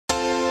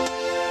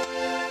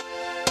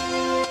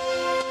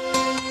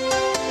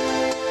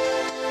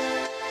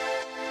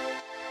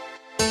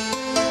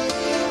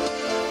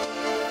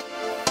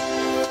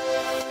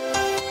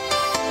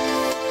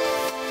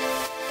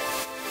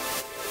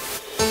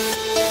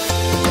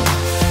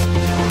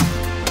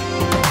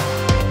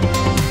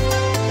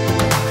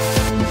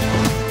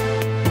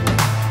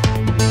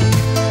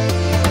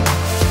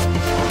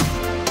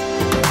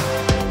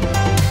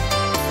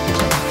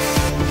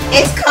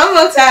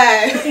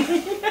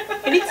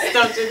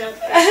Don't do that.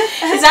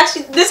 It's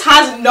actually, this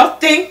has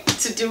nothing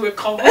to do with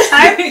Convo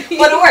time.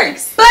 But it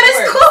works. But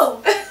it's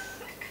cool.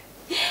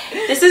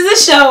 This is a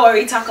show where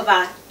we talk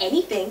about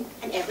anything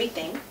and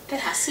everything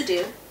that has to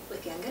do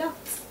with young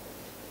adults.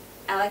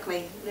 I like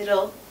my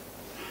little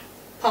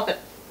puppet.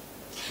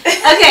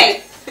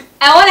 Okay,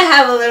 I want to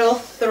have a little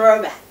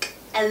throwback.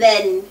 And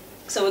then,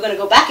 so we're going to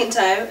go back in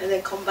time and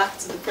then come back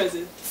to the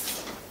present.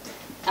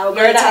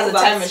 Loretta has a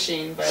time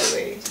machine, by the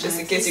way, just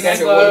in case you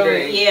guys are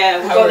wondering. Yeah,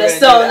 we're going to,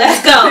 so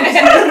let's go.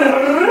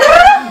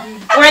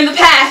 We're in the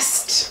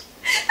past.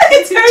 To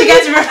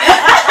get to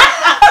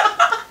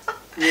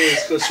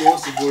yes, because she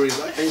wants to borrow it.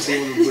 I can't say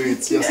you want to borrow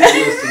it. You're so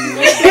close to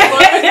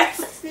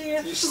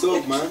me. You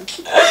suck, man.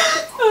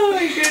 Oh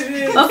my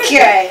goodness.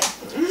 Okay,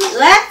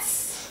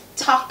 let's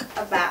talk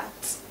about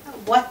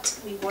what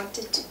we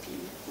wanted to be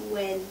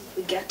when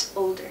we get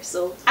older.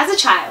 So, as a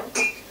child,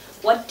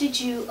 what did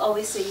you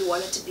always say you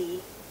wanted to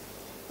be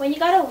when you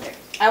got older?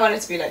 I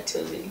wanted to be like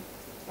Toby.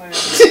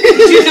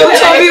 Did you know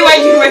Toby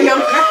when you were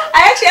younger?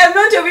 I actually have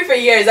known Toby for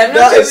years. I've known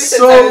That Toby is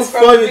since so I was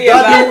funny. probably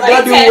about That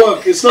like didn't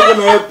work. It's not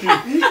gonna help you.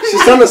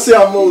 She's trying to say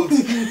I'm old.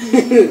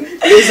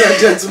 Ladies and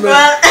gentlemen,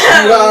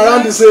 we are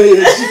around the same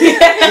age.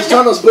 She's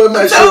trying to spoil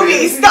my show.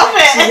 Toby, stop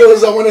it! She knows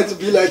I wanted to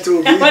be like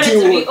Toby. I wanted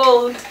to be work.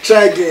 old.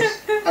 Try again.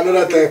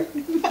 Another time.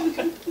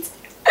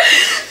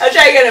 I'll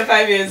try again in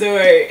 5 years, don't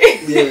worry.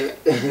 Yeah.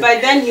 By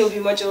then he'll be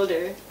much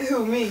older.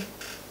 Who, me?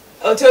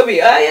 Oh,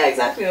 Toby. Oh, yeah,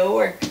 exactly. It'll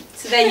work.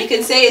 So then you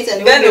can say it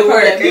and Then it it'll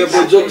won't work. be a Yeah,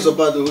 problem. but jokes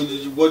apart, though, what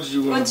did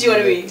you want? What do you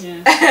want to be?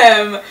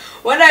 Yeah.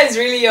 When I was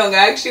really young,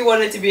 I actually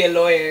wanted to be a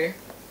lawyer.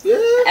 Yeah.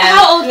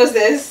 How old was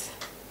this?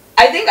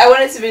 I think I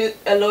wanted to be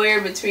a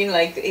lawyer between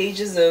like the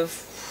ages of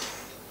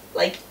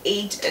like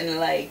 8 and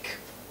like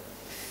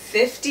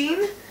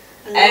 15.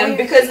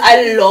 Because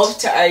I love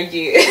to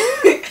argue.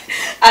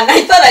 And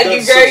I thought I'd be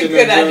very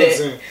good at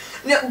it.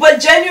 No, but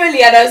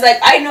genuinely, and I was like,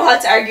 I know how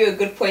to argue a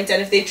good point,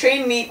 and if they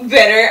train me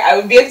better, I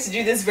would be able to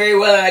do this very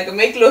well, and I could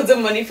make loads of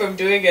money from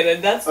doing it.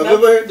 And that's I've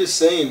ever heard this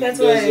saying. That's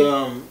There's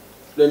why.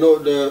 I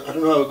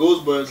don't know how it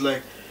goes, but it's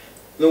like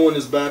no one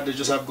is bad. They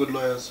just have good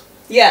lawyers.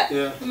 Yeah.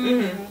 Yeah.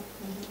 Mm-hmm.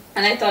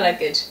 And I thought I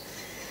could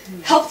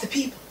help the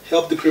people.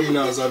 Help the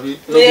criminals, Abby.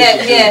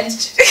 Yeah.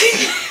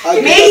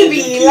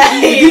 Maybe like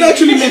he didn't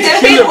actually mean to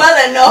kill him.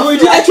 well enough. No, he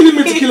didn't actually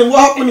mean to kill him.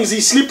 What happened is he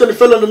slipped and he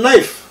fell on the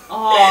knife.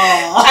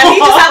 Oh. And he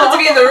just happened to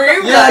be in the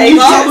room. Yeah, like, he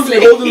just happened to honestly.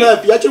 be holding the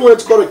knife. He actually wanted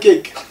to cut a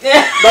cake.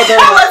 That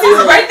was his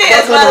birthday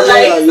as well.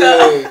 Like,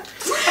 so.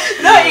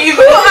 Not even.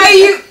 Who are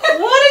you?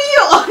 What are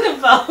you on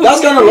about?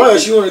 That's kind of lawyer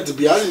she wanted to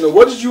be. I didn't know.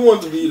 What did you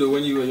want to be though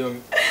when you were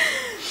young?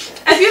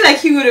 I feel like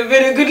he would have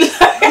been a good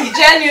lawyer.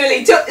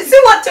 Genuinely. See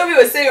what Toby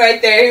was saying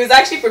right there? He was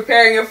actually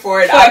preparing her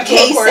for it. For a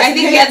case. I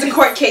think he has a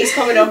court case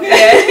coming up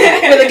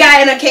there. With a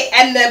guy and a cake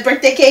and a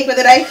birthday cake with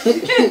a knife.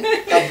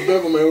 I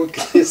prepared for my own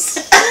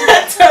case.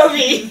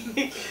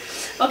 Toby.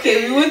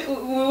 Okay, we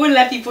wouldn't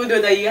let people know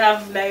that you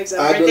have knives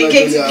and birthday like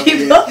cakes with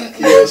people.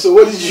 Yeah, so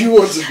what did you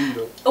want to be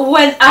though?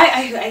 When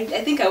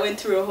I think I went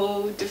through a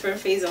whole different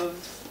phase of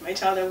my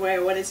childhood where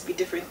I wanted to be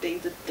different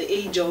things at the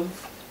age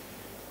of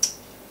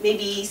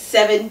maybe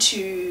 7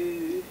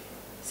 to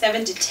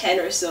 10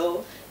 or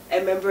so. I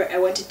remember I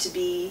wanted to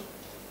be,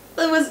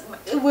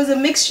 it was a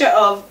mixture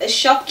of a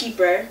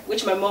shopkeeper,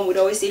 which my mom would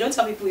always say, don't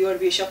tell people you want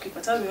to be a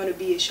shopkeeper, tell them you want to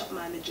be a shop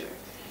manager.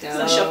 It's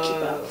not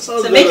shopkeeper.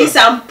 So make it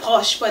sound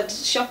posh, but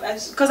shop,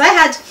 because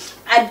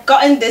I'd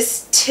gotten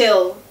this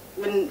till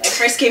when I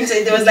first came to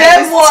it. There was like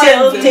this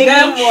till thing,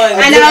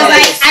 and I was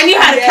like, I knew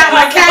how to count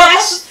my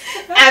cash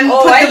and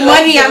put the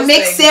money and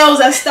make sales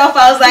and stuff.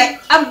 I was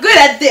like, I'm good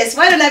at this.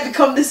 Why don't I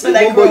become this when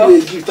I grow up?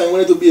 I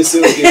wanted to be a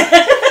sales girl.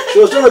 She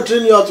was trying to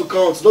train you how to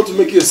count, not to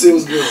make you a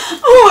sales girl.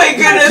 Oh my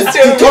goodness,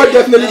 the toy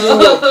definitely didn't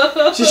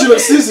work. She should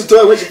have seized the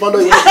toy when she found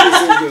out you wanted to be a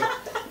sales girl.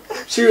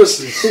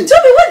 Seriously.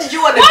 Tell me, what did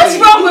you want to be? What's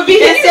wrong with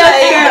being a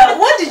sales girl?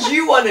 What did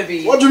you want to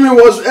be? What do you mean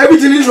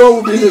everything is wrong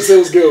with being a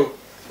sales girl?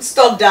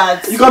 Stop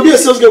that. You can be a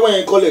sales girl when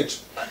you're in college.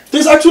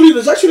 There's actually a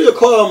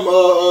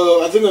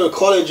I think a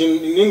college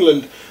in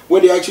England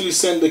where they actually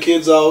send the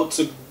kids out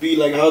to be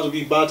like how to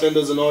be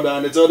bartenders and all that,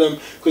 and they tell them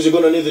because you're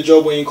gonna need the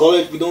job when you're in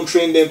college. We don't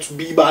train them to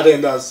be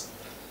bartenders.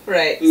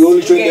 Right. You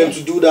only train them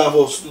to do that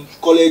for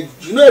college.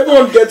 You know,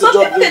 everyone gets a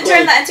job. People can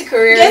turn that into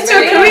career. Get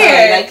your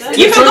career. Like,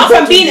 you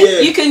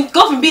can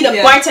go from being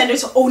a bartender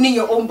to owning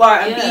your own bar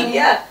and being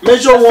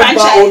Mention one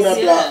franchise, bar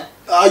owner.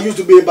 I used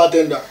to be a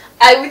bartender.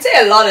 I would say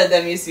a lot of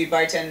them used to be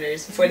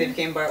bartenders before they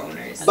became bar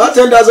owners.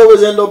 Bartenders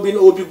always end up being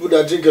old people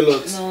that drink a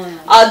lot. That's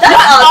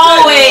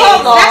always.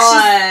 Come on. That's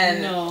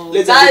just, no.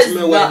 Ladies and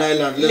gentlemen, we're in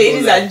Ireland.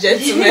 Ladies and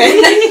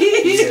gentlemen.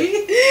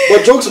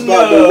 But jokes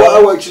apart, what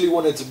I actually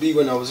wanted to be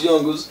when I was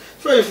young was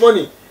very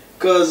funny.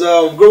 Because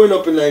growing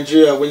up in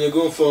Nigeria, when you're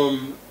going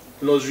from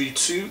nursery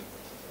 2,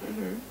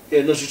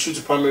 nursery 2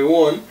 to primary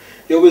 1,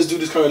 you always do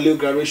this kind of little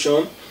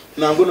graduation.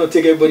 Now I'm going to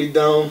take everybody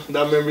down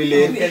that memory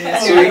lane.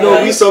 So,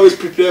 we used to always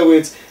prepare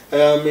with,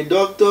 I'm a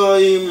doctor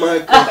in my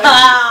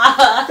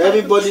country.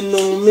 Everybody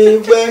know me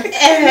well.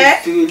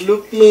 If you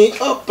look me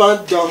up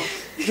and down,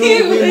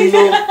 you will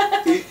know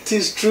it it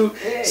is true.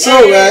 Yeah. So,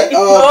 right,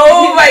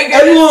 oh my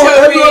goodness,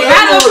 everyone was I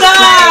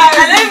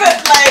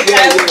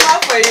will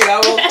clap for you. I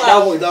will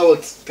clap. That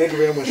was. Thank you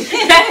very much.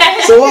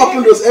 So what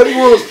happened was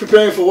everyone was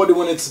preparing for what they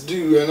wanted to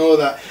do and all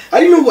that. I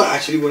didn't know what I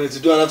actually wanted to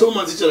do, and I told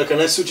my teacher, like, can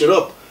I switch it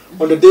up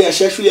on the day? And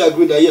she actually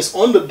agreed that yes,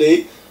 on the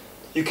day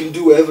you can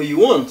do whatever you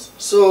want.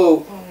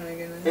 So, oh my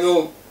goodness. you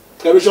know,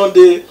 graduation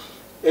day,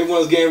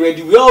 everyone's getting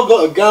ready. We all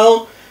got a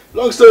gown.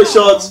 Long story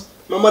short,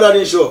 my mother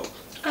didn't show up.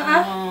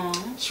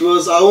 She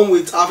was at home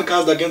with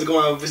Africans that came to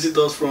come and visit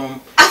us from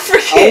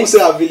Africa. I won't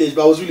say our village,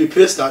 but I was really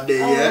pissed that day.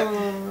 Yeah.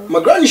 My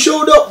granny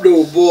showed up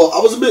though, but I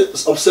was a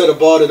bit upset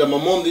about it that my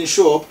mom didn't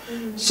show up.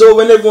 So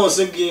when everyone was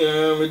thinking,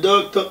 a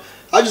doctor,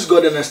 I just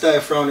got there and I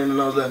started frowning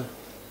and I was like,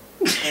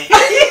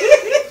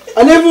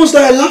 and everyone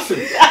started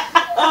laughing.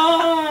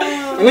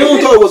 And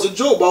everyone thought it was a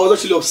joke, but I was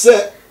actually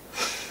upset.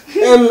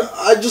 And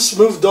I just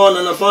moved on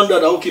and I found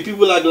out that okay,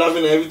 people like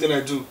laughing at everything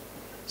I do.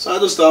 So I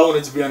just thought I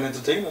wanted to be an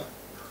entertainer.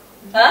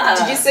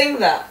 Did you sing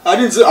that? I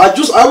didn't say,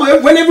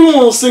 when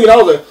everyone was singing, I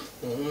was like,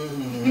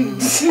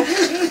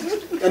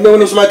 and then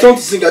when it was my turn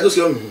to sing, I just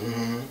go,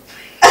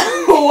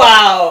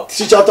 wow.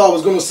 Teacher thought I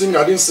was going to sing,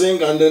 I didn't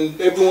sing, and then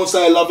everyone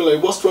started laughing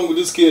like, what's wrong with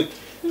this kid?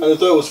 And I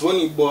thought it was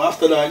funny, but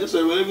after that, I just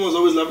said, well, everyone's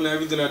always laughing at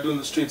everything I do in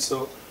the street,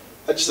 so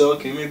I just said,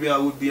 okay, maybe I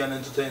would be an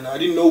entertainer. I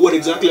didn't know what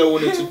exactly I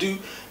wanted to do,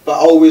 but I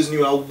always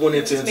knew I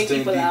wanted to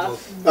entertain people.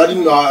 I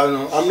didn't know,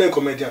 I'm not a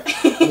comedian,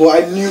 but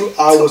I knew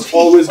I was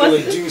always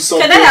going to do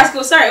something. Can I ask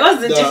you, sorry,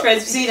 what's the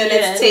difference between an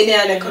entertainer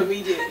and a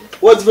comedian?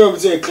 What's the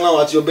difference between a clown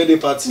at your birthday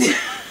party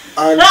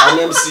and an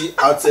MC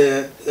at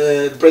the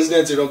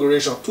president's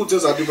inauguration? Two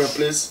things are different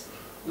places.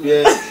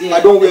 Yeah, I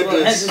don't wear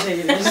dress.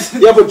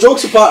 Yeah, but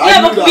jokes apart,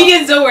 yeah, but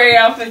comedians don't wear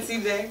outfits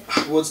either.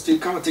 Well, they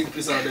kind of take a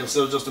piece out of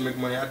themselves just to make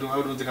money. I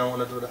don't think I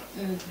want to do that.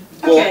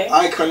 But Okay.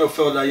 I kind of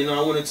felt that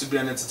I wanted to be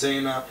an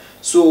entertainer.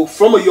 So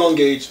from a young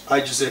age,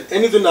 I just said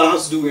anything that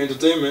has to do with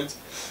entertainment,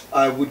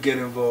 I would get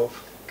involved.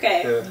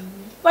 Okay. Yeah.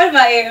 What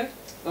about you?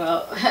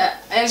 Well,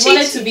 I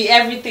wanted to be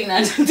everything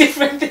and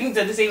different things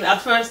at the same.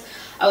 At first,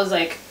 I was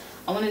like,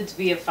 I wanted to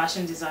be a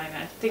fashion designer.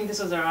 I think this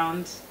was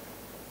around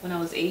when I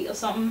was 8 or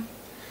something.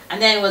 And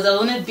then I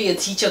wanted to be a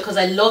teacher because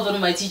I loved one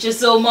of my teachers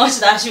so much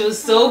that she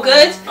was so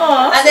good.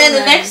 And then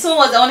the next one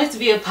was I wanted to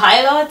be a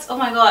pilot. Oh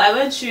my god, I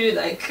went through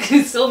like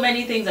so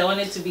many things I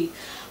wanted to be.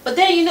 But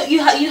then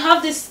you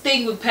have this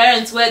thing with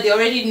parents where they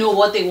already know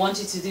what they want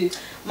you to do.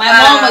 My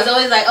mom was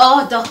always like,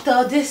 oh,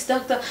 doctor, this,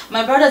 doctor.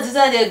 My brother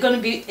decided they're going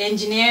to be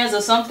engineers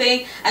or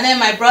something. And then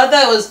my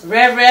brother was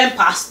Reverend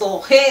Pastor.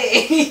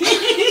 Hey.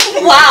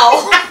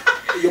 Wow.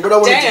 Your brother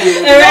wanted to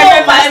be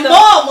my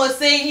mom was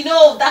saying,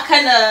 that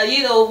kind of,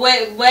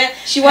 where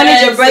she wanted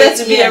your brother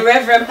to be a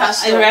Reverend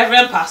Pastor. A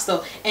Reverend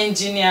Pastor,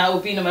 engineer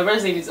Obino. My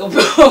brother's name is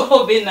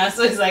Obina,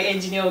 so it's like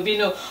engineer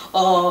Obino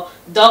or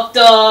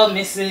Dr.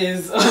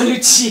 Mrs.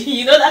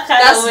 Oluchi. That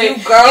kind of way. That's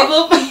you,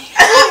 girl.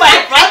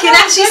 I can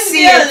actually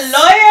see a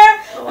lawyer.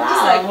 Wow. I'm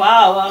just like,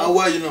 wow. How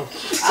well you know?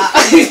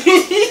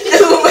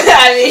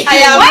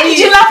 Why did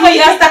you laugh when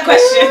you asked that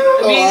question?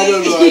 I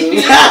don't know.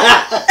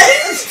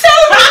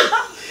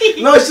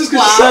 No, it's just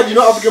because she said,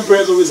 African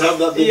parents always have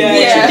that thing.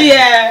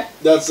 Yeah.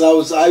 I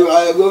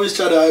always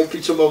try to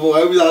picture my mom.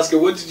 I always ask her,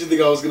 what did you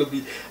think I was going to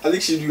be? I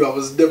think she knew I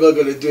was never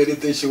going to do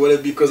anything she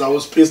wanted because I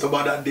was pissed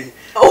about that day.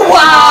 Oh,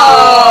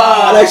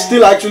 wow. And I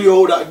still actually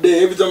hold that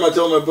day. Every time I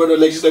tell my brother,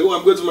 like, she's like, oh,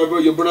 I'm going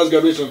to your brother's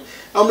graduation.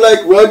 I'm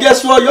like, well,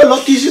 guess what? You're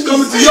lucky she's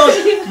coming to yours.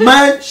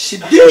 Man, she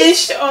did.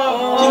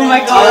 Oh my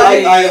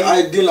God.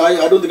 I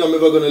don't think I'm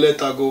ever going to let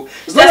her go.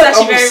 It's not like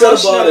I'm upset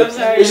about it.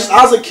 It's just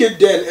as a kid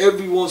then,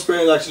 everyone's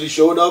parents actually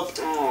showed up.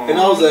 And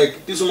I was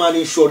like, this woman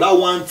didn't show that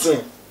one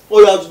thing. All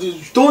you have to do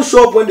is don't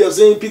show up when they're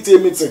saying PTA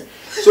meeting.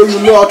 So you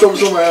know how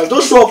troublesome I am.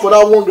 Don't show up for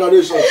that one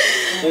graduation.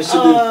 And she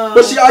did.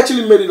 But she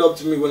actually made it up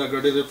to me when I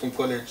graduated from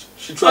college.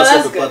 She tried to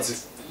set the party.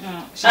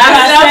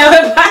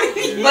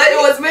 But it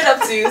was made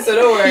up to you, so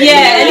don't worry.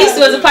 Yeah, at least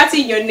it was a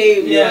party in your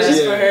name. Yeah,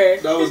 just for her.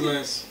 That was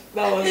nice.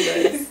 That was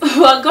nice.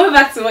 Well, going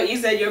back to what you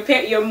said,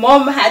 your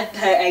mom had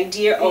her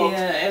idea of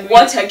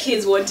what her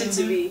kids wanted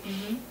to be.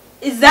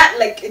 Is that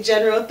like a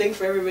general thing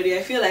for everybody?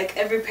 I feel like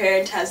every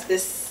parent has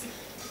this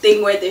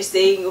thing where they're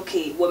saying,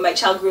 okay, when my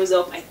child grows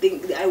up, I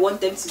think I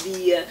want them to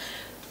be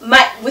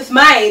with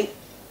mine.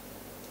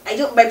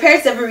 My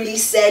parents never really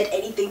said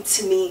anything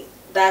to me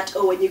that,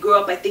 oh, when you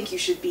grow up, I think you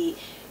should be.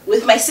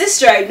 With my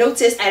sister, I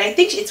noticed, and I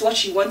think it's what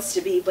she wants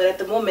to be, but at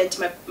the moment,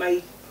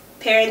 my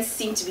parents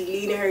seem to be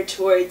leaning her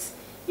towards,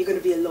 you're going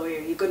to be a lawyer,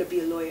 you're going to be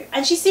a lawyer.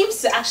 And she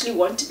seems to actually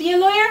want to be a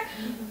lawyer,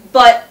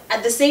 but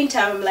at the same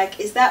time, I'm like,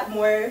 is that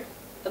more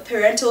a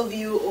parental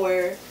view,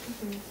 or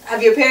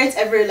have your parents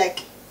ever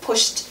like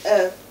pushed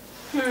a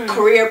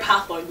career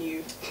path on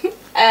you?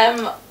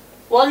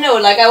 Well, no,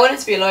 like I wanted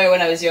to be a lawyer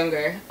when I was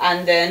younger,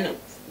 and then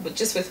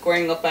just with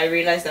growing up I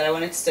realized that I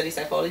wanted to study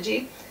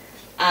psychology.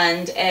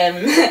 And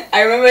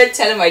I remember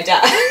telling my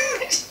dad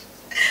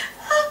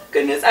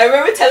goodness, I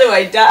remember telling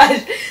my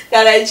dad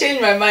that I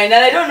changed my mind,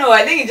 and I don't know,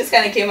 I think it just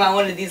kind of came out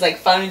one of these like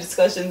family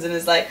discussions, and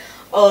it's like,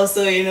 oh,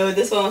 so you know,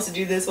 this one wants to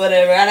do this,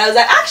 whatever. And I was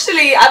like,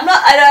 actually, I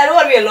don't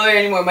want to be a lawyer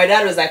anymore. My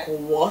dad was like,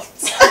 what?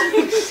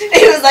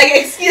 He was like,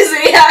 excuse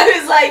me. I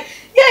was like,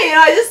 yeah, you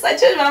know, I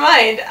changed my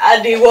mind.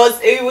 And he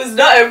was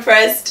not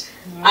impressed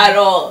at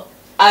all.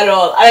 At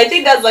all. And I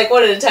think that's like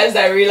one of the times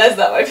that I realized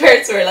that my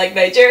parents were like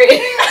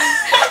Nigerian.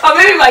 Or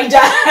maybe my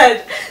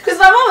dad. Because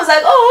my mom was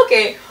like, oh,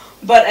 okay.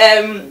 But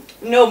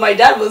no, my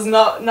dad was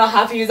not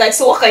happy. He was like,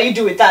 so what can you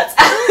do with that?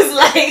 I was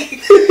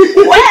like,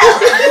 well.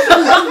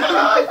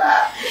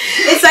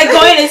 It's like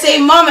going and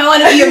saying, Mom, I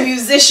want to be a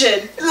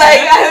musician.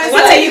 Like, I was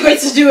what are you going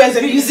to do as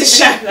a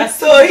musician?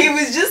 So he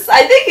was just,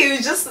 I think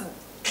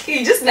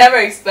he just never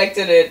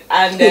expected it.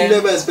 And He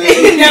never expected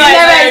he it. never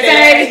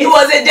expected it. It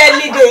was a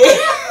deadly day.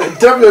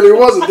 Definitely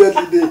was a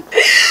deadly day.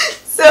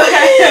 So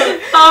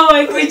oh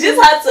my God. we just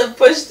had to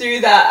push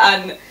through that,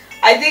 and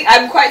I think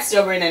I'm quite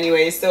stubborn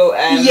anyway, so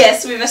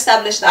yes, we've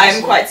established that.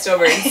 I'm quite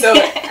stubborn, so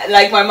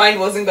like my mind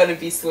wasn't going to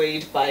be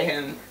swayed by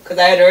him, because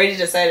I had already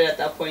decided at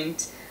that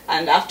point,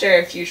 and after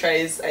a few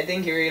tries I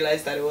think he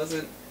realized that it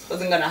wasn't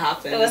going to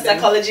happen. It was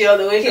psychology all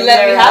the way. He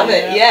let me have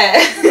it, yeah.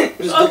 I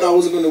just thought I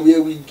wasn't going to wear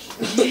a wig.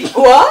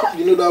 What?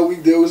 You know that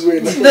wig they always wear?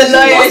 The Those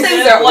lawyers.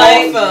 things are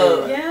White.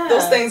 awful. Yeah.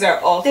 Those things are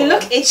awful. They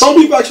look itchy. Some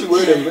people actually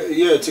wear them,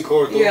 yeah, to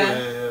court.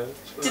 Yeah.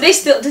 Do they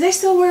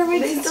still wear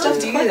wigs They and still stuff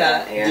do to court?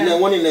 that, The yeah.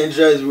 one in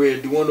Nigeria is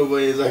weird. The one over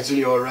here is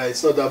actually alright.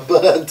 It's not that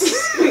bad.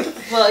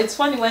 Well, it's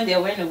funny when they're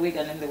wearing a wig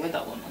and then they wear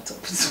that one on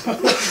top as well.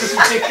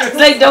 It's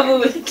like double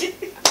wig.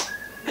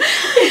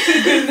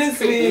 Goodness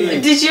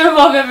me. Did your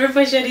mom ever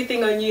push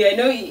anything on you? I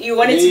know you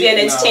wanted to be an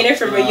entertainer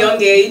from a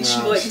young age,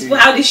 but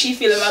how did she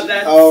feel about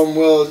that?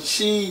 Well,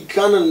 she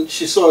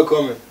saw it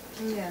coming.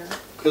 Yeah.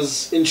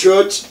 Because in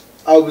church,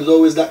 I was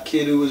always that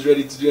kid who was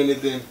ready to do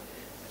anything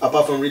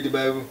apart from read the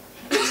Bible.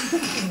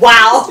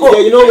 Wow. Yeah,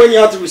 you know when you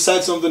have to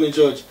recite something in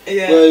church?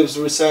 Yeah. Well, it was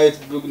recite,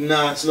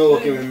 nah, it's not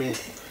working with me.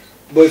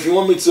 But if you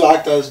want me to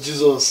act as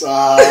Jesus, you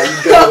got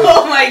it.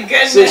 Oh my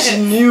goodness. So she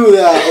knew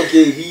that,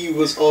 okay, he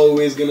was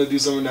always going to do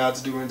something that had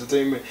to do with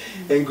entertainment.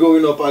 And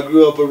growing up, I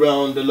grew up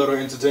around a lot of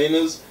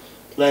entertainers.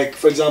 Like,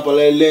 for example,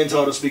 I learned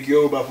how to speak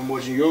Yoruba from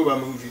watching Yoruba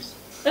movies.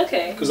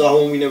 Okay. Because at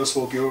home we never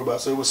spoke Yoruba.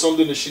 So it was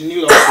something that she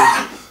knew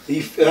that okay,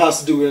 it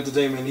has to do with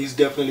entertainment. He's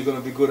definitely going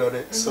to be good at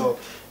it. So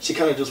she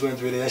kind of just went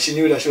with it. And she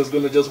knew that she was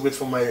going to just wait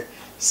for my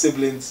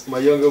siblings, my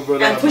younger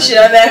brother. And push it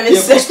on them.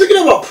 Yeah, but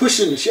speaking about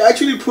pushing, she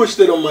actually pushed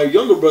it on my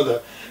younger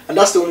brother. And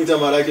that's the only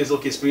time I actually said,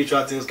 okay,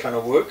 spiritual things kind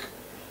of work.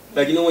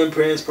 Like, you know when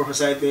parents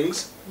prophesy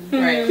things?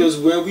 Right. Because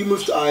when we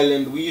moved to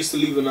Ireland, we used to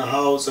live in a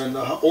house, and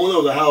the owner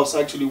of the house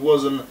actually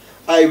was an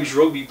Irish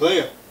rugby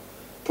player.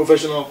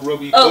 Professional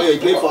rugby player. He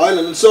played for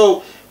Ireland. And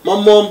so,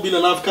 my mom, being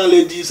an African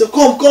lady, said,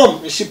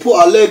 come. And she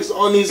put her legs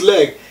on his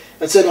leg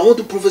and said, I want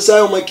to prophesy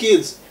on my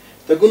kids.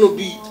 They're going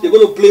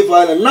to play for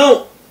Ireland.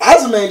 Now,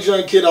 as a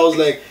Nigerian kid, I was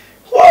like,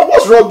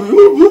 what's rugby?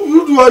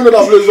 Who do I know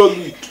that plays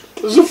rugby?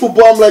 This is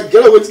football. I'm like,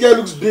 get away. This guy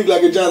looks big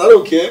like a giant. I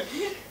don't care.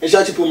 And she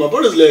actually put my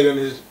brother's leg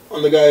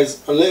on the guy's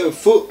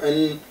foot.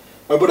 And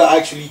my brother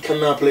actually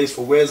cannot plays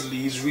for Wesley.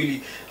 He's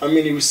really,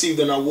 he received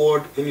an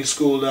award in his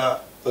school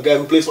that a guy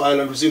who plays for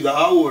Ireland received the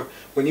award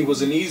when he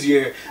was in his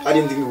year. I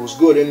didn't think it was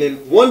good. And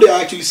then one day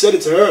I actually said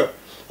it to her.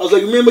 I was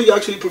like, remember you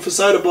actually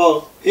prophesied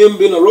about him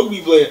being a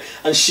rugby player?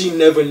 And she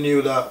never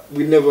knew that.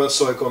 We never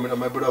saw it coming that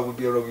my brother would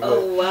be a rugby player.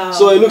 Oh, wow.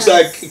 So it looks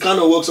like it kind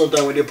of works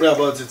sometimes when they pray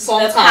about it.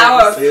 Sometimes. The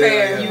power of Yeah.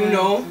 prayer. You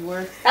know.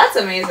 That's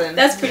amazing.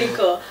 That's pretty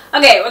cool.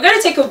 Okay, we're going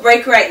to take a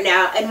break right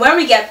now. And when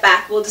we get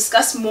back, we'll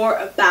discuss more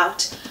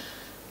about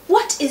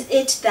what is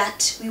it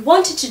that we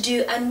wanted to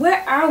do and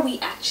where are we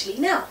actually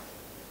now.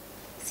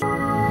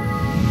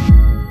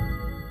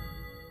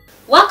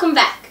 Welcome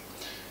back.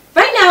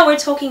 Right now we're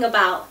talking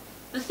about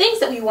the things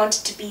that we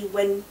wanted to be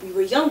when we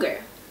were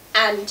younger.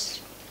 And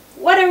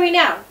what are we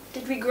now?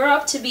 Did we grow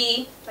up to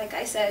be, like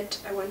I said,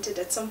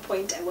 at some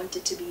point I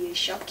wanted to be a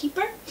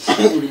shopkeeper.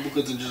 There's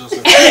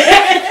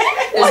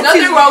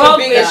nothing wrong with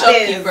being a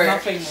shopkeeper.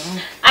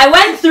 I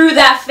went through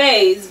that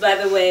phase, by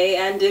the way,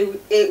 and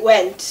it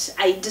went.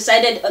 I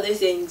decided other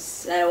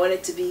things that I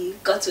wanted to be.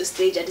 Got to a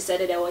stage I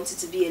decided I wanted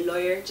to be a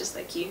lawyer, just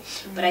like you.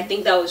 But I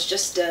think that was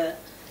just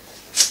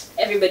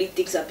everybody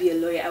thinks I'll be a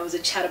lawyer. I was a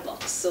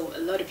chatterbox, so a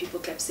lot of people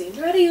kept saying,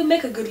 Loretta, you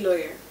make a good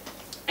lawyer.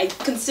 I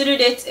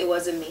considered it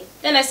wasn't me.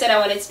 Then I said I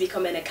wanted to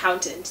become an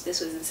accountant. This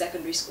was in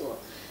secondary school.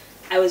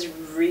 I was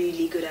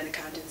really good at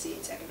accountancy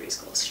in secondary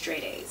school.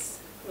 Straight A's.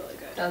 Really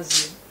good. That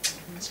was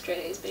you. Straight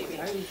A's, baby.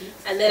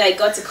 And then I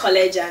got to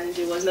college and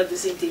it was not the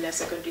same thing as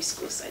secondary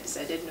school, so I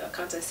decided, no,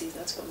 accountancy is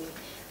not for me.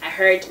 I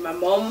heard my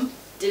mom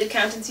did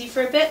accountancy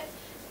for a bit,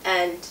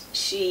 and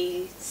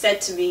she said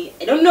to me,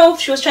 I don't know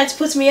if she was trying to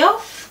put me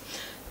off,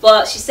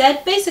 but she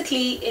said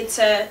basically it's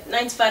a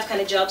 9-to-5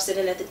 kind of job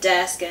sitting at the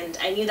desk, and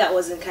I knew that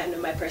wasn't kind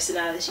of my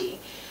personality.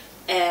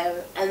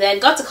 And then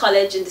got to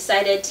college and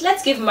decided,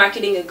 let's give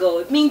marketing a go.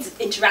 It means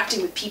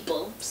interacting with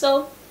people.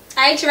 So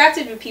I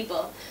interacted with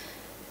people.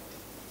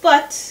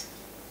 But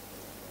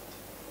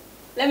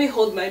let me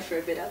hold mine for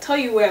a bit. I'll tell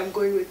you where I'm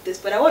going with this,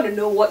 but I want to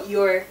know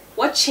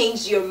what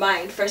changed your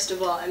mind first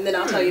of all, and then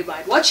I'll tell you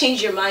mine. What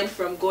changed your mind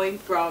from going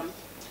from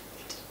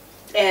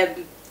a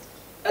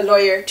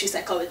lawyer to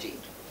psychology?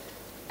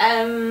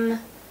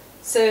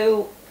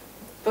 So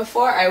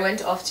before I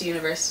went off to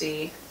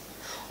university,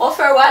 or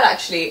for a while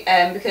actually,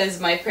 because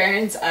my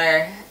parents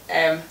are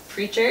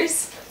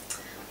preachers.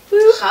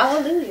 Woo.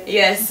 Hallelujah.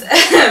 Yes.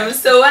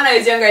 So when I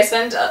was younger, I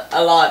spent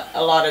a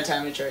lot of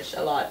time in church,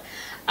 a lot.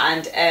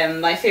 And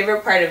my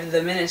favorite part of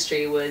the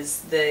ministry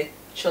was the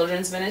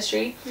children's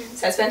ministry.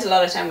 So I spent a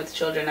lot of time with the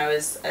children. I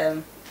was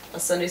a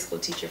Sunday school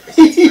teacher for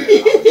kids for a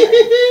long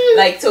time.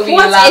 Like Toby,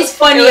 what is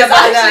funny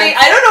about that?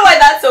 I don't know why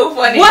that's so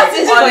funny. What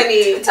is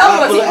funny?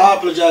 Tell me I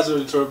apologize for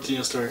interrupting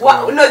your story.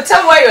 No,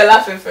 tell me why you were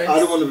laughing first. I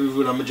don't want to be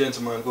rude. I'm a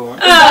gentleman. Go on.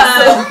 So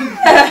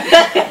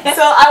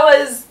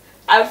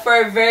I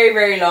for a very,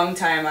 very long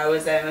time, I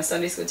was a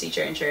Sunday school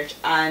teacher in church,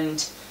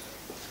 and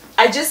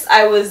the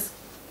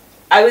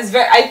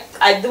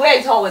way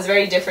I taught was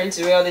very different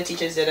to the way other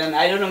teachers did, and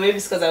I don't know, maybe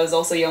it's because I was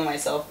also young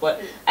myself,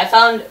 but I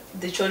found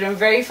the children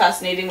very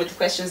fascinating with the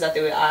questions that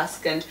they would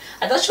ask, and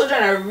I thought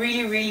children are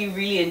really, really,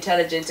 really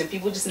intelligent, and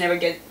people just never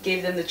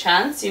gave them the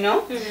chance, you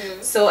know?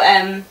 So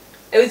I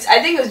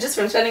think it was just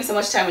from spending so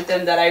much time with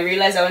them that I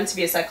realized I wanted to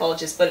be a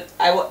psychologist, but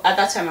at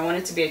that time I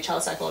wanted to be a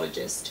child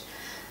psychologist.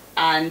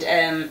 And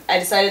I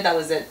decided that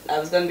was it. I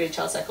was going to be a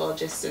child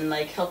psychologist and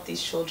like help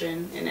these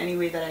children in any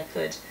way that I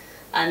could.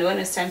 And when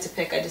it was time to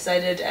pick, I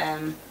decided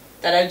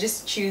that I'd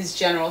just choose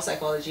general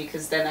psychology,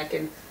 because then I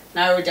can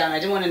narrow it down. I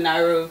didn't want to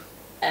narrow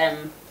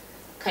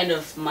kind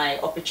of my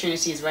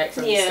opportunities right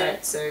from the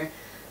start. So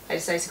I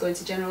decided to go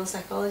into general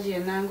psychology,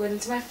 and now I'm going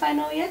into my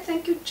final year.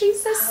 Thank you,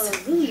 Jesus.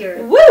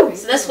 Hallelujah. Woo!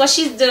 So that's what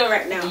she's doing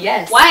right now.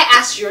 Yes. Why I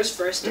asked yours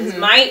first is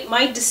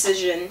my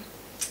decision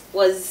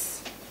was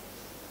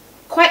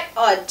quite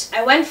odd.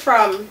 I went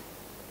from,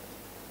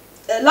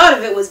 a lot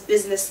of it was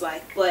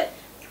business-like, but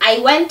I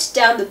went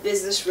down the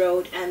business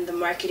road and the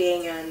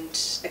marketing and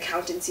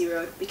accountancy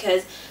road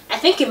because I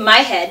think in my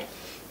head,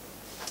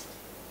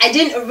 I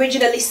didn't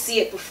originally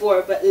see it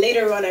before, but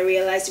later on I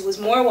realized it was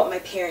more what my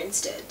parents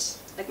did.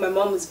 Like my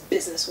mom was a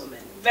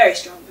businesswoman, very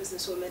strong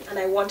businesswoman, and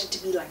I wanted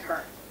to be like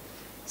her.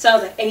 So I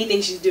was like,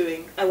 anything she's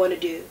doing, I want to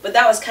do. But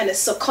that was kind of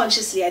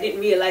subconsciously, I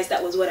didn't realize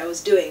that was what I was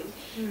doing.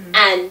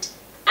 And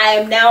I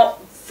am now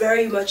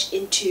very much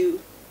into,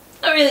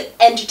 not really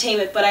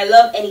entertainment, but I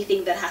love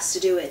anything that has to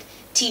do with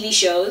TV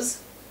shows.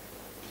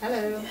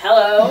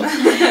 Hello.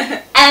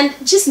 And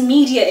just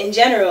media in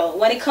general.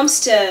 When it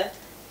comes to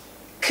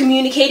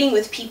communicating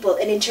with people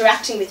and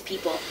interacting with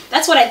people,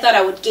 that's what I thought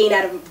I would gain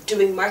out of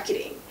doing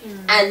marketing.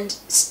 And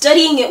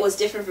studying it was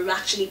different from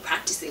actually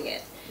practicing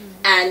it.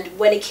 And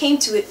when it came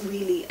to it,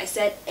 really, I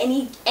said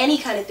any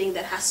kind of thing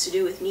that has to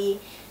do with me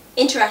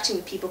interacting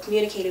with people,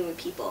 communicating with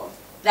people,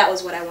 that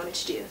was what I wanted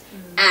to do.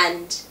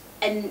 And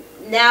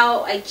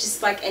now I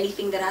just like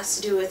anything that has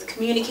to do with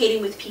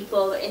communicating with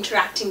people,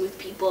 interacting with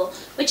people,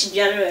 which in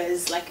general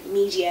is like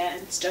media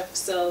and stuff.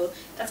 So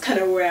that's kind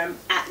of where I'm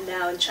at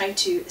now, and trying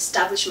to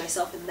establish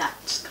myself in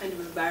that kind of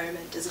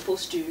environment, as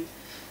opposed to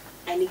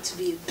I need to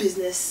be a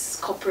business,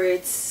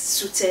 corporate,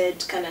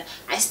 suited kind of.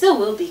 I still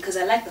will be, because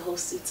I like the whole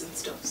suits and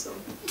stuff. So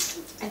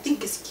I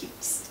think it's cute.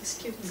 It's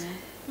cute.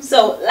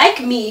 So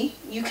like me,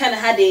 you kind of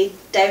had a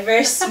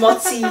diverse,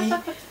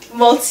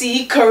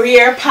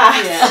 multi-career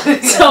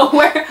path. So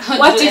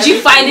what did you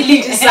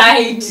finally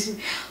decide?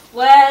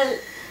 Well,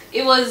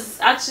 it was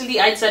actually,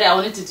 I decided I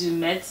wanted to do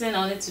medicine. I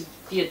wanted to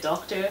be a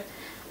doctor,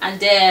 and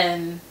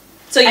then.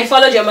 So you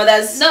followed your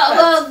mother's? No,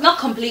 well, not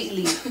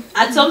completely.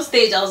 At some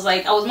stage, I was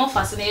more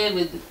fascinated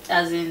with,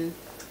 as in,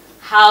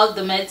 how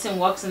the medicine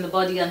works in the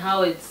body and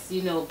how it's,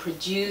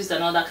 produced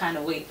and all that kind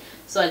of way.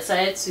 So I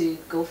decided to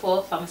go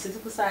for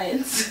pharmaceutical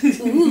science.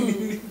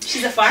 Ooh,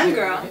 she's a farm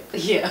girl.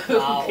 Yeah.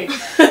 Wow. Okay.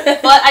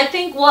 But I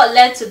think what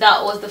led to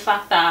that was the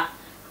fact that,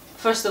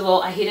 first of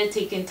all, I hated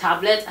taking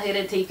tablets. I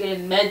hated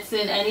taking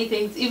medicine,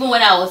 anything. Even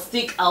when I was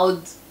sick, I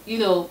would,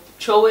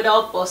 throw it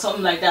up or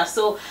something like that.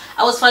 So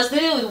I was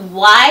fascinated with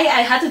why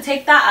I had to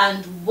take that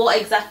and what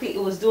exactly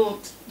it was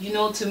doing,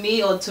 to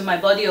me or to my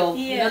body, or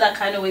that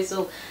kind of way.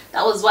 So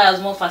that was why I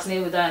was more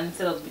fascinated with that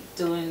instead of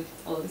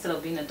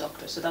being a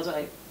doctor. So that's why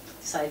I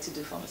decided to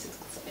do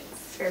pharmaceutical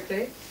science. Fair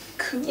play.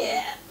 Cool.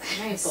 Yeah.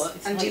 Nice. But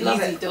it's and not do you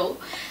love easy it though.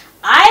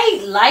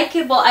 I like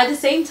it, but at the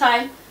same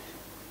time,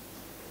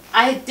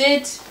 I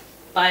did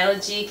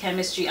biology,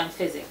 chemistry, and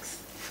physics.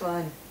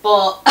 Fun.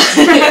 But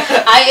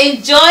I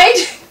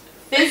enjoyed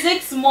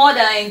physics more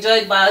than I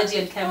enjoyed biology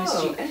and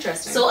chemistry. Oh,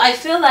 interesting. So I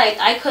feel like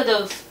I could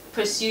have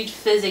pursued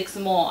physics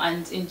more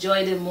and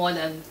enjoyed it more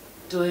than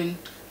doing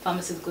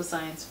pharmaceutical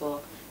science,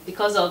 but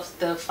because of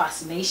the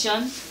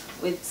fascination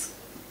with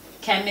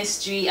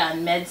chemistry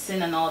and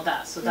medicine and all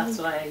that, so that's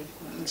why.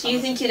 Do you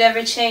think you'd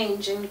ever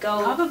change and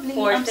go Probably.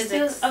 for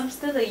physics? I'm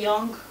still a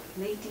young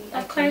lady.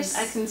 Of course.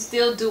 I can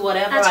still do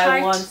whatever At I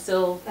heart. want.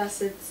 So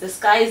That's it. the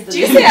sky is the Do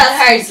you limit. say at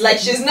heart like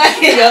she's not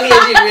a young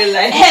lady in real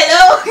life?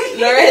 Hello.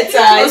 Loretta.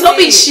 I was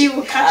hoping see. she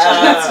would catch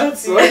on. That's what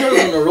So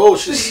right on the roll,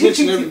 she's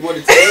snitching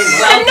everybody today,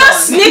 man. I'm not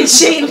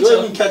snitching.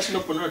 You're even catching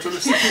up on her, trying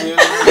to snitch me.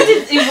 I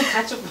didn't even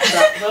catch up with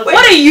that.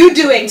 What are you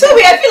doing?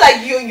 Toby, I feel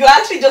like you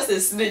actually just a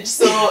snitch,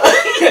 so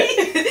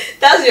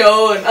that's your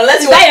own.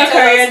 Unless you Is that want your to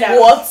tell career us now?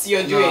 what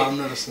you're doing. No, I'm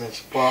not a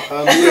snitch. But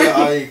yeah,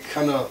 I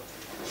kind of,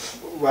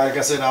 like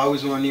I said, I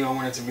always knew I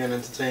wanted to be an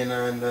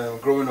entertainer.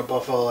 And growing up, I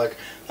felt like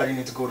I didn't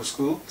need to go to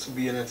school to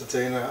be an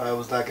entertainer. I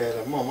was that guy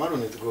like, Mom, I don't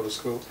need to go to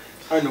school.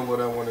 I know what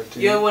I want to do.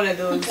 You're one of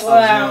those. I was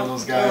one of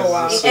those guys. Oh,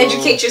 wow. So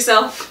Educate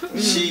yourself.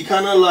 she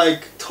kind of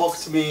like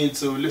talked me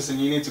into, listen,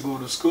 you need to go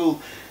to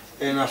school.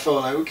 And I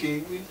felt like,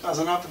 okay, as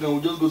an African,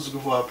 we just go to school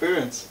for our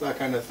parents, that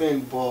kind of thing.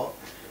 But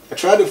I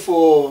tried it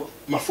for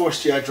my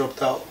first year, I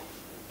dropped out.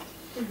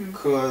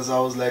 Because I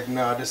was like,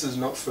 nah, this is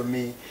not for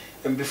me.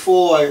 And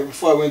before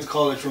I went to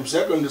college from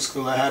secondary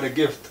school, I had a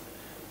gift.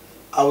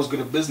 I was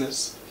good at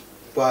business.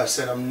 But I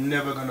said, I'm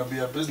never going to be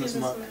a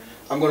businessman.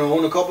 I'm going to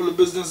own a couple of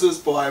businesses,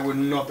 but I would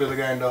not be the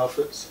guy in the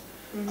office.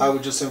 I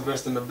would just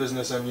invest in the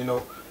business and, you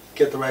know,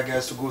 get the right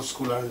guys to go to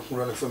school and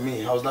run it for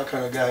me. I was that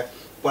kind of guy.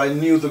 But I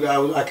knew the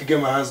guy, I could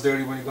get my hands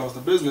dirty when it comes to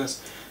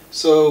business.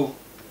 So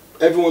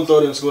everyone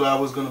thought in school I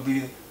was going to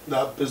be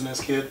that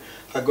business kid.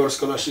 I got a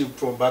scholarship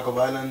from Back of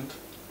Island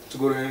to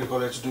go to any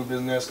college to do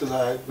business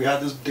because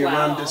they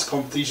ran this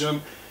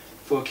competition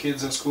for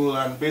kids in school,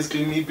 and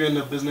basically me being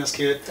a business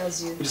kid,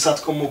 we just had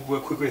to come up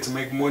with a quick way to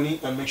make money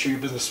and make sure your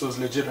business was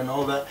legit and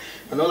all that.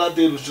 And all I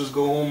did was just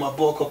go home, I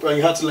bought a couple, and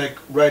you had to like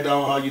write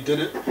down how you did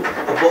it.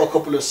 I bought a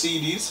couple of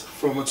CDs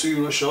from a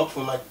 €2 shop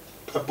for like,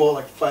 I bought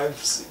like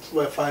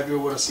 5 year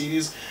worth of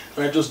CDs,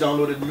 and I just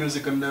downloaded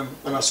music on them,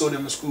 and I sold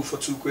them in school for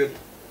 £2.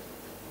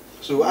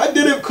 So I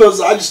did it because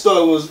I just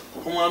thought it was,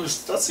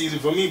 that's easy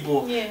for me,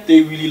 but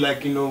they really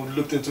like, you know,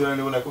 looked into it and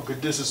they were like, okay,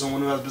 this is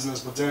someone who has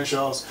business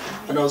potentials,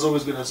 and I was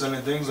always good at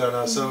selling things like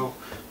that. So,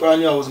 but I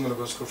knew I wasn't going to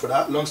go to school for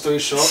that. Long story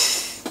short,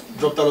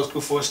 dropped out of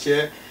school first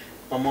year.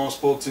 My mom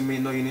spoke to me,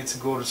 no, you need to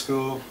go to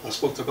school. I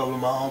spoke to a couple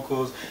of my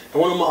uncles,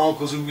 and one of my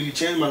uncles who really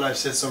changed my life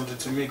said something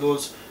to me. He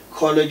goes,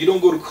 college, you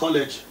don't go to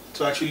college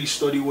to actually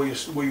study where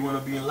you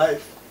want to be in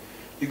life.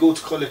 You go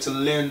to college to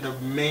learn the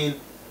main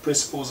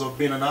principles of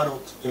being an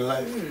adult in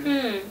life.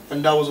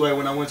 And that was why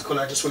when I went to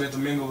college, I just wanted to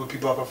mingle with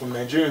people apart from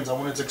Nigerians. I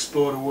wanted to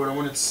explore the world. I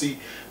wanted to see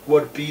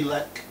what it'd be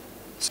like.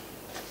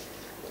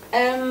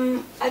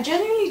 I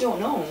genuinely don't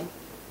know.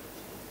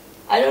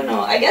 I don't know.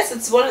 I guess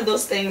it's one of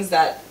those things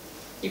that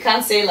you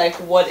can't say like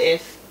what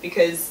if,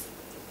 because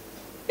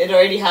it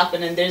already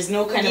happened and there's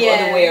no kind of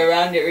other way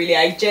around it really.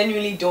 I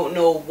genuinely don't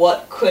know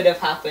what could have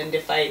happened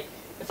if I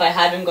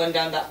hadn't gone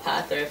down that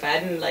path, or if I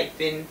hadn't like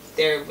been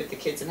there with the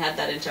kids and had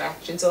that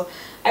interaction. So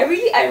I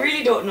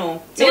really don't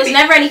know. So it was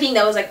never anything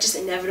that was like just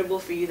inevitable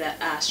for you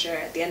that sure,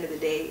 at the end of the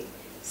day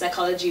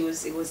psychology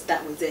was it was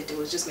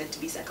just meant to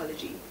be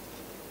psychology.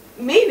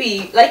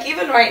 Maybe, like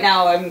even right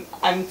now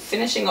I'm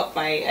finishing up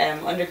my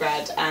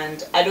undergrad,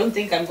 and I don't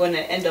think I'm going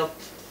to end up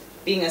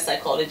being a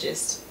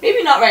psychologist.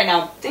 Maybe not right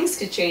now, things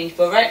could change,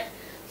 but right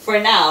for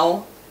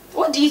now.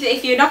 What do you think,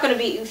 if you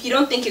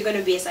don't think you're going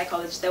to be a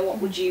psychologist, then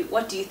what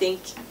do you think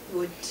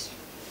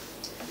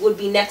would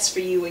be next for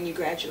you when you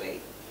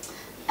graduate?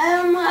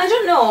 I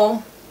don't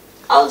know.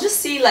 I'll just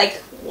see like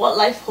what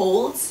life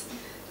holds.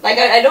 Like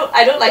I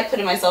don't like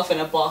putting myself in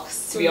a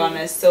box, to be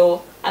honest.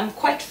 So I'm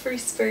quite free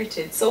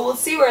spirited. So we'll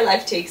see where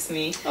life takes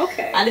me.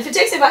 Okay. And if it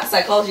takes me back to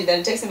psychology,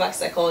 then it takes me back to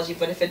psychology.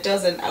 But if it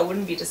doesn't, I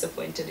wouldn't be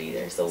disappointed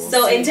either. So we'll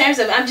see. In terms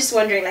of, I'm just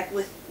wondering, like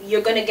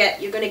you're gonna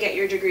get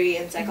your degree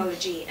in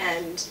psychology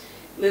and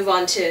move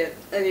on to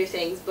other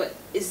things, but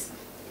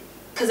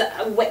because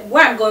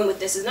where I'm going with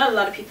this is not a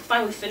lot of people,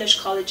 fine, we finish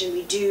college and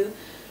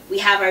we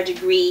have our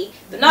degree,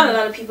 but not a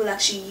lot of people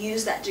actually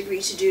use that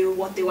degree to do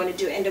what they want to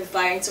do, end up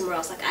vying somewhere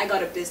else. Like I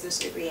got a business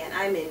degree and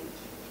I'm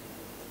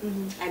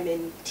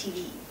in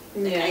TV.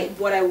 Like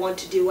what I want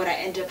to do, what I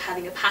ended up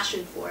having a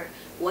passion for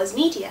was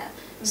media.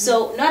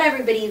 So not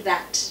everybody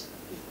that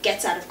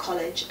gets out of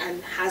college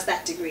and has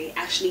that degree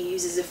actually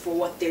uses it for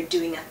what they're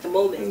doing at the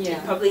moment.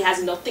 It probably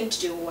has nothing to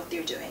do with what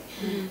they're doing.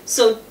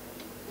 So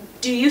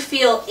do you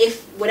feel,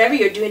 if whatever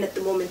you're doing at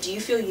the moment, do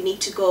you feel you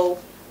need to go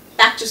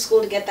back to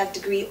school to get that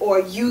degree, or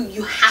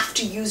you have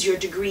to use your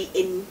degree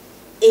in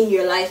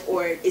your life,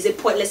 or is it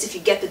pointless if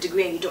you get the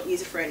degree and you don't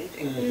use it for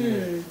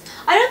anything?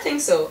 I don't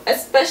think so,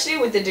 especially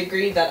with the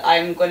degree that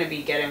I'm going to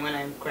be getting when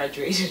I'm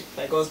graduated,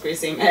 by God's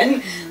grace,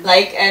 amen.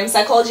 Like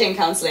psychology and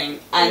counseling,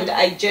 and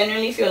I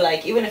genuinely feel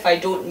like even if I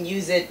don't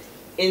use it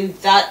in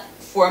that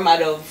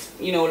format of,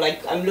 you know,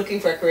 like I'm looking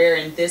for a career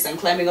in this, I'm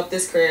climbing up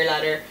this career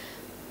ladder,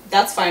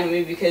 that's fine with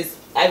me, because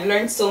I've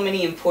learned so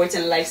many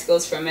important life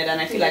skills from it,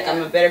 and I feel like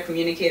I'm a better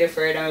communicator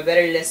for it, I'm a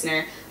better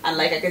listener, and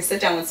like I can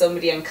sit down with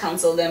somebody and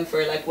counsel them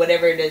for like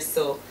whatever it is.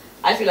 So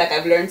I feel like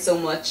I've learned so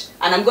much,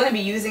 and I'm going to be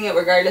using it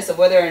regardless of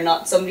whether or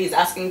not somebody is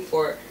asking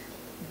for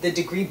the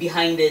degree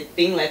behind it,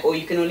 being like, oh,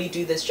 you can only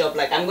do this job.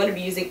 Like I'm going to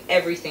be using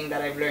everything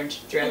that I've learned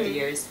throughout the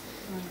years.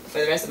 for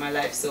the rest of my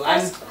life. So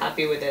I'm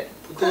happy with it.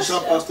 Potential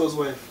pastor's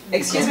wife.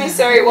 Excuse me,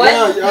 sorry, what?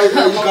 Yeah, you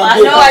can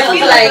No, I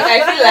feel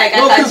like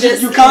no, I can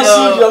just you can't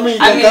sue. I mean,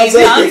 you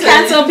can't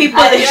cancel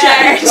people in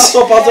church. That's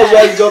what pastor's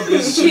wife job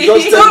is. She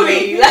just tell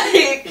me.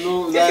 Like,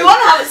 if you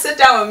want to have a sit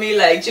down with me,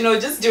 like, you know,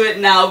 just do it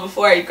now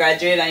before I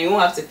graduate, and you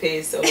won't have to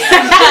pay. So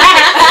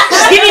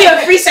just give me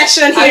a free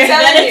session here.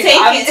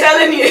 I'm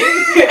telling you.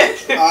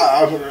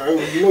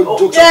 You know,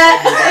 jokes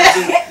aside,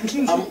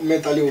 but I'm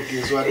mentally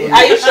okay, so I don't.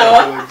 Are you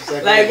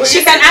sure? Like,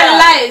 she can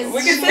analyze.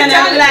 We can sit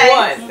down if you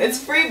want. It's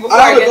free before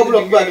I have a couple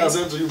of people I can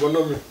send to you, but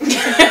not me.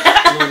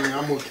 No, me,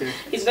 I'm okay.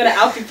 He's gonna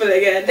out people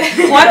again.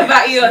 What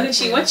about you,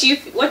 Ahuchi?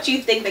 What do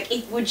you think? Like,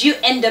 would you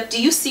end up?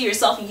 Do you see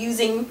yourself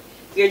using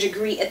your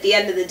degree at the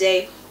end of the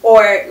day,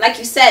 or like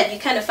you said, you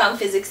kind of found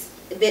physics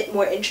a bit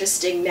more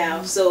interesting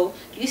now? So,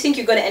 do you think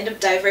you're going to end up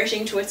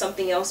diverting towards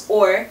something else,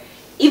 or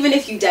even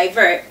if you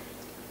divert,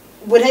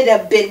 would it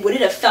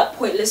have felt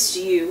pointless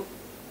to you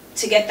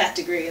to get that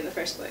degree in the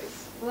first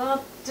place?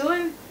 Well,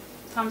 doing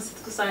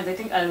pharmaceutical science, I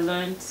think I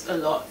learned a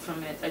lot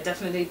from it. I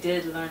definitely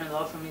did learn a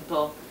lot from it,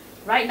 but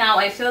right now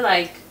I feel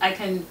like I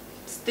can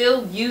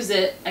still use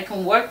it. I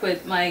can work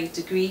with my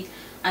degree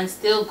and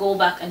still go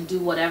back and do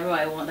whatever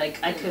I want. Like,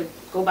 I could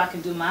go back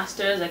and do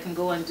masters, I can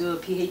go and do a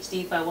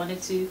PhD if I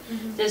wanted to.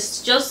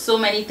 There's just so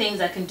many things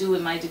I can do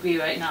with my degree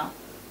right now.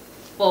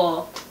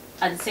 But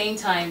at the same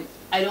time,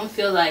 I don't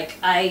feel like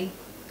I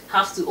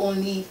have to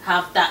only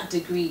have that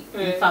degree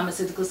in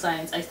pharmaceutical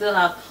science. I still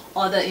have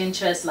other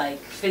interests like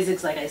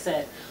physics, like I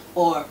said,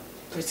 or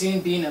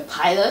pursuing being a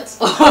pilot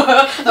or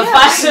a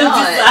fashion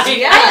designer.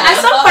 Yeah.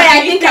 At some point,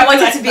 I think I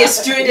wanted to be a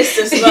stewardess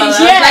as well.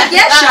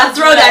 I'll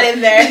throw that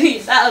in there.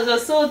 That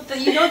was so,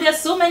 you know, there's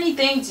so many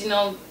things, you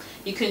know,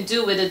 you can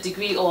do with a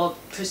degree or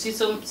pursue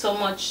so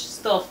much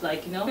stuff,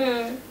 like, you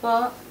know.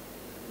 But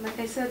like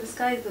I said, the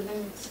sky is the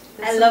limit.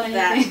 I love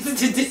that. Things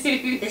to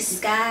do. The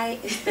sky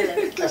is the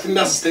limit. I think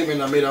that's a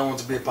statement I made. I want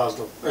to be a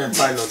pastor and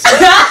pilot.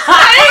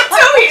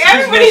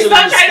 Everybody's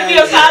not trying to be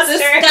a pastor.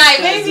 The sky,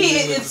 maybe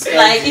it's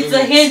like, it's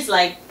a hint,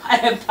 like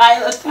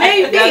pilot.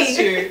 Maybe. That's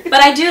true.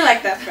 But I do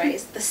like that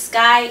phrase. The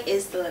sky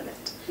is the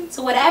limit.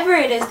 So whatever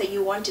it is that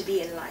you want to be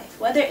in life,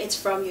 whether it's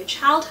from your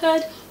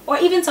childhood or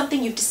even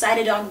something you've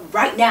decided on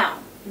right now,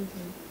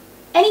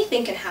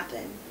 anything can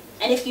happen.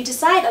 And if you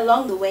decide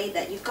along the way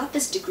that you've got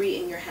this degree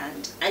in your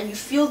hand and you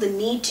feel the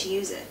need to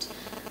use it,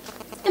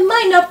 it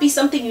might not be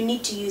something you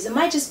need to use. It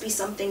might just be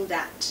something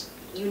that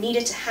you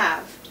needed to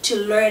have to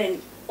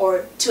learn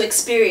or to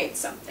experience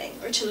something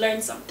or to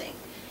learn something.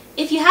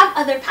 If you have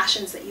other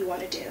passions that you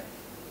want to do,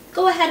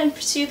 go ahead and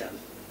pursue them.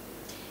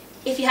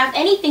 If you have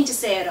anything to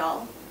say at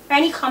all, or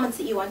any comments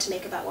that you want to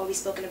make about what we've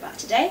spoken about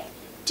today,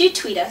 do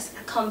tweet us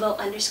at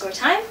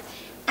convo_time.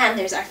 And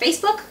there's our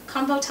Facebook,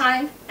 Convo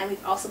Time, and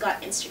we've also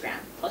got Instagram.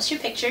 Post your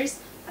pictures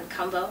on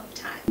Convo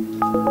Time. See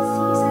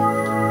you.